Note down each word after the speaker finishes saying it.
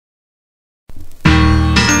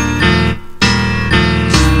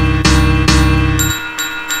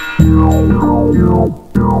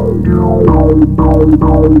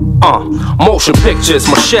Motion pictures,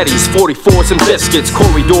 machetes, 44s and biscuits,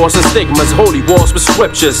 corridors and stigmas, holy wars with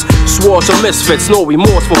scriptures, swords of misfits, no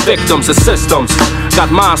remorse for victims and systems.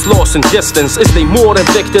 Got minds lost in distance. Is they more than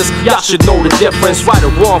victors? Y'all should know the difference. Right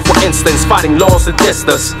or wrong, for instance, fighting laws that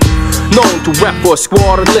distance. Known to rap for a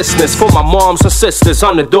squad of listeners, for my moms and sisters,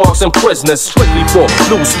 underdogs and prisoners, strictly for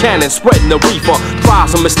loose cannons, spreading the reefer.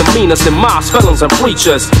 Trials and misdemeanors, demise, felons and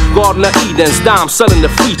preachers. Garden of Eden's, dime selling the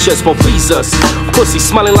features for visas. Pussy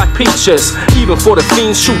smelling like peaches, even for the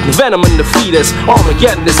fiends shooting venom in the fetus.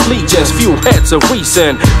 Armageddon is legions, few heads of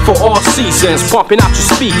reason. For all seasons, pumping out your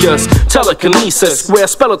speakers. Telekinesis, square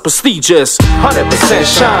spell it prestigious. 100%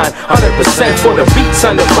 shine, 100% for the beats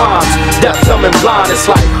and the rhymes. Deaf, dumb and blind,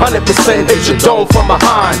 it's like 100% hit your dome from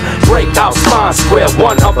behind. Breakout spine, square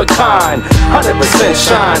one of a kind. 100%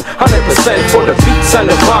 shine, 100% for the beats and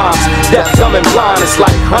the rhymes. Deaf, dumb and blind, it's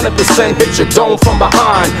like 100% hit your dome from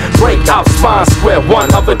behind. Breakout spine, square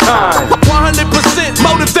one of a kind. 100%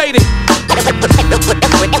 motivated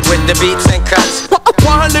with the beats and cuts.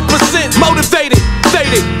 100% motivated,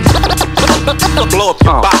 faded. Blow up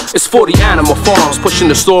your box. It's 40 animal farms pushing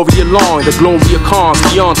the story along. The glory of calms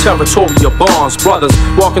beyond territorial bonds. Brothers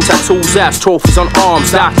walking tattoos, ass trophies on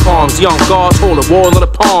arms. .coms, young guards hold a wall in the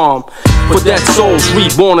palm. For dead souls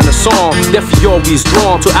reborn in a song. Their theories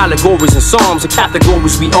drawn to allegories and psalms. The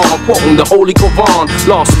categories we on, quoting the Holy Quran.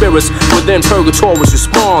 Lost spirits within purgatories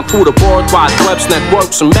respond through the worldwide webs,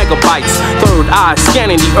 networks and megabytes. Third eye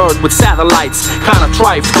scanning the earth with satellites. Kinda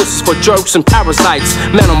trife, this is for jerks and parasites.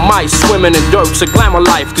 Men or mice swimming in dirts. A glamour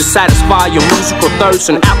life to satisfy your musical thirst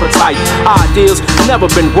and appetite. Ideals never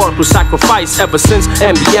been worked with sacrifice. Ever since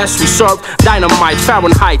MBS we served dynamite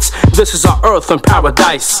Fahrenheits. This is our earth and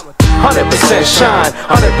paradise. 100% shine,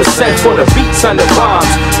 100% for the beats and the rhymes.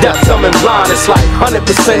 Deaf, dumb and blind, it's like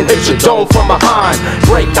 100% hit your dome from behind.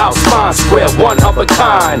 Breakout spine, square one of a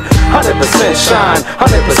kind. 100% shine,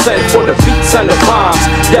 100% for the beats and the rhymes.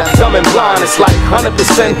 Deaf, dumb and blind, it's like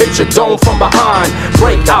 100% hit your dome from behind.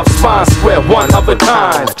 Breakout spine, square one of a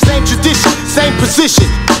kind. Same tradition, same position.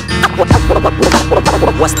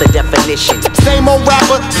 What's the definition? Same old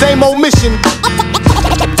rapper, same old mission.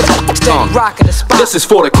 Rockin' the spot. This is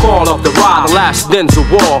for the call of the ride, the last dens of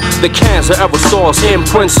war. The cans of aerosols,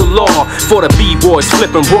 imprints of law. For the b-boys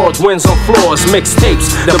flipping whirlwinds on floors. Mixtapes,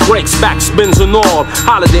 the breaks, backspins and all.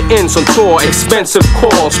 Holiday inns on tour, expensive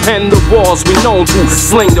calls. Pen the walls, we known to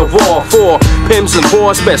sling the raw. For pimps and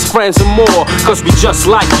whores, best friends and more. Cause we just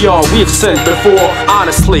like y'all, we've sinned before.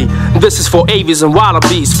 Honestly, this is for avies and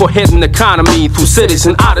wallabies. For hidden economy through cities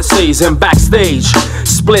and odysseys. And backstage,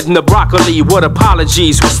 splitting the broccoli with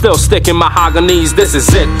apologies. We're still sticking mahoganies, this is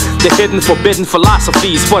it. The hidden forbidden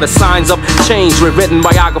philosophies. For the signs of change, rewritten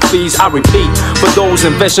biographies. I repeat, for those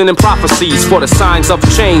envisioning prophecies. For the signs of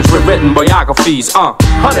change, rewritten biographies. 100%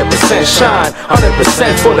 shine,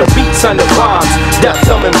 100% for the beats and the rhymes. Deaf,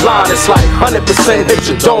 dumb and blind, it's like 100% hit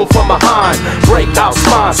your dome from behind. Breakout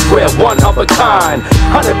spine, square one of a kind.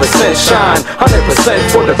 100% shine,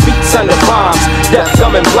 100% for the beats and the rhymes. Deaf,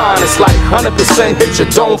 dumb and blind, it's like 100% hit your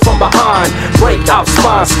dome from behind. Breakout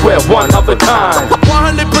spine, square one of a kind.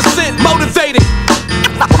 100% motivated.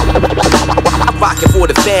 Rockin' for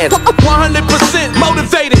the fans. 100%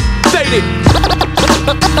 motivated, faded.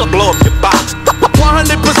 Blow up your box.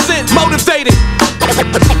 100% motivated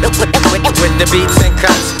with the beats and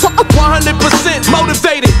cuts. 100%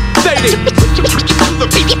 motivated, faded.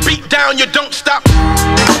 The beat down, you don't stop.